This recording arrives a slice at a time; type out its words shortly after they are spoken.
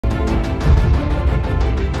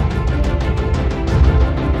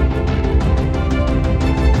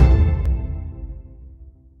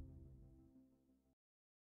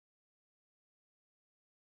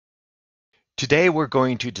Today we're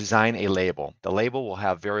going to design a label. The label will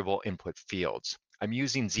have variable input fields. I'm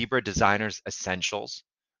using Zebra Designer's Essentials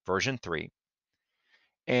version 3.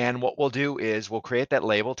 And what we'll do is we'll create that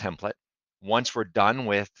label template. Once we're done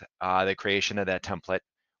with the creation of that template,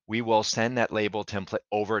 we will send that label template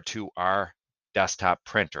over to our desktop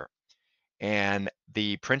printer. And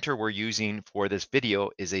the printer we're using for this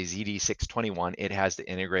video is a ZD621. It has the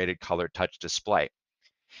integrated color touch display.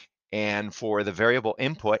 And for the variable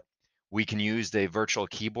input, we can use the virtual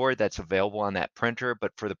keyboard that's available on that printer,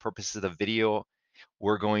 but for the purposes of the video,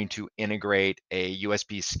 we're going to integrate a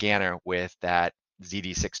USB scanner with that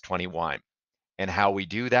ZD621. And how we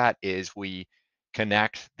do that is we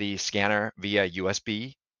connect the scanner via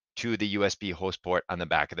USB to the USB host port on the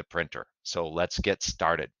back of the printer. So let's get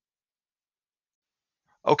started.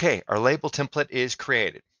 Okay, our label template is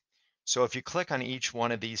created. So if you click on each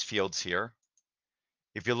one of these fields here,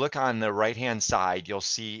 if you look on the right-hand side, you'll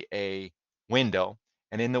see a window,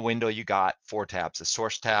 and in the window you got 4 tabs: a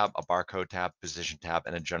source tab, a barcode tab, position tab,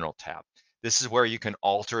 and a general tab. This is where you can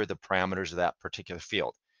alter the parameters of that particular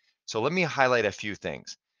field. So let me highlight a few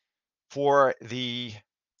things. For the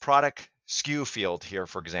product SKU field here,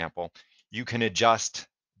 for example, you can adjust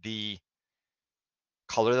the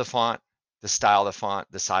color of the font, the style of the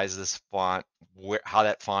font, the size of this font, how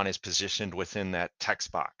that font is positioned within that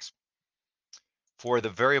text box. For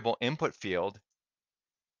the variable input field,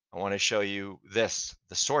 I want to show you this,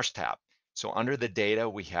 the source tab. So under the data,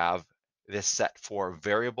 we have this set for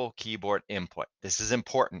variable keyboard input. This is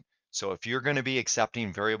important. So if you're going to be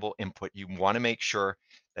accepting variable input, you want to make sure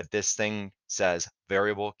that this thing says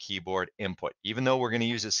variable keyboard input. Even though we're going to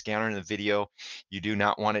use a scanner in the video, you do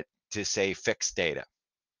not want it to say fixed data.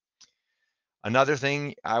 Another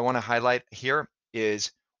thing I want to highlight here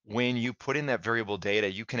is when you put in that variable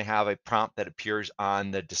data, you can have a prompt that appears on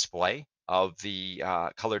the display of the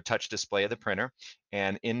colored touch display of the printer.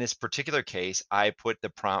 And in this particular case, I put the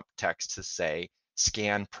prompt text to say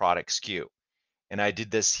scan product SKU. And I did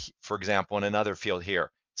this, for example, in another field here,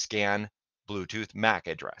 scan Bluetooth MAC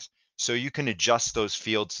address. So you can adjust those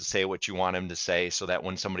fields to say what you want them to say so that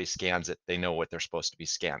when somebody scans it, they know what they're supposed to be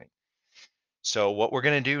scanning. So what we're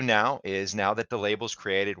going to do now is, now that the label's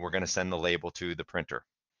created, we're going to send the label to the printer.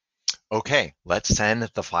 Okay, let's send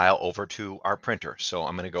the file over to our printer. So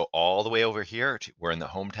I'm going to go all the way over here. We're in the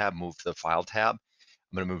Home tab, move to the File tab.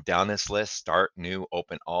 I'm going to move down this list, Start, New,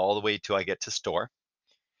 Open, all the way till I get to Store.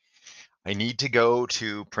 I need to go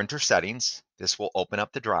to Printer Settings. This will open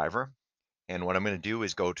up the driver. And what I'm going to do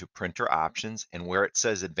is go to Printer Options, and where it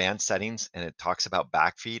says Advanced Settings and it talks about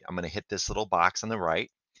backfeed, I'm going to hit this little box on the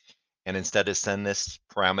right. And instead of send this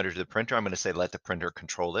parameter to the printer, I'm going to say let the printer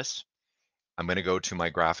control this. I'm going to go to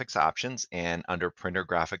my graphics options, and under printer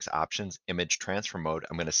graphics options, image transfer mode,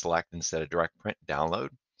 I'm going to select, instead of direct print, download.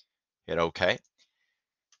 Hit OK.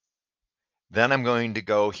 Then I'm going to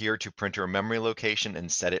go here to printer memory location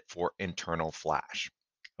and set it for internal flash.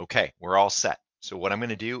 Okay, we're all set. So what I'm going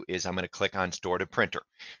to do is I'm going to click on Store to Printer.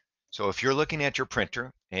 So if you're looking at your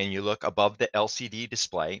printer and you look above the LCD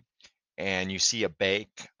display and you see a bank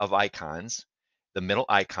of icons, the middle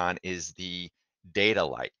icon is the data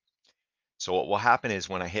light. So what will happen is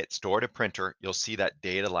when I hit Store to Printer, you'll see that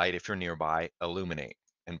data light, if you're nearby, illuminate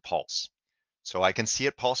and pulse. So I can see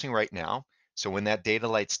it pulsing right now. So when that data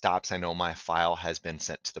light stops, I know my file has been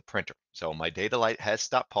sent to the printer. So my data light has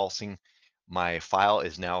stopped pulsing. My file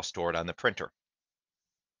is now stored on the printer.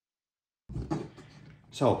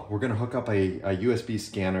 So we're going to hook up a USB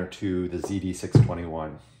scanner to the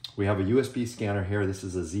ZD621. We have a USB scanner here. This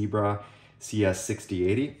is a Zebra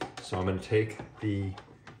CS6080. So I'm going to take the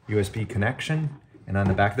USB connection, and on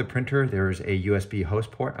the back of the printer there's a USB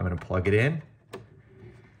host port. I'm going to plug it in.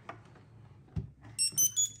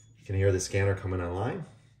 You can hear the scanner coming online.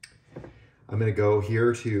 I'm going to go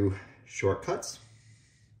here to Shortcuts.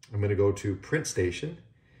 I'm going to go to Print Station,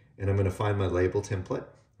 and I'm going to find my label template,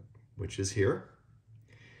 which is here.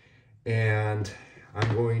 And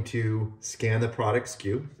I'm going to scan the product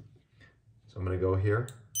SKU. So I'm going to go here.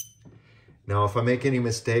 Now, if I make any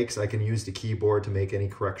mistakes, I can use the keyboard to make any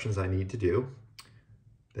corrections I need to do.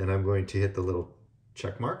 Then I'm going to hit the little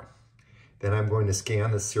check mark. Then I'm going to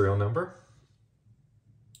scan the serial number.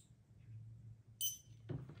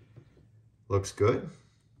 Looks good.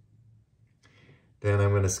 Then I'm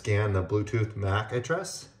going to scan the Bluetooth MAC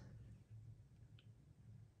address.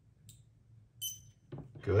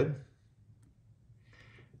 Good.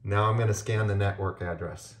 Now I'm going to scan the network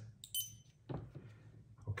address.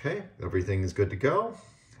 Okay, everything is good to go.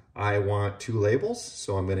 I want 2 labels,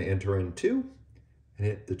 so I'm going to enter in 2 and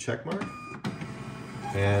hit the check mark.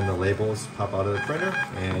 And the labels pop out of the printer,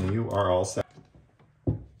 and you are all set.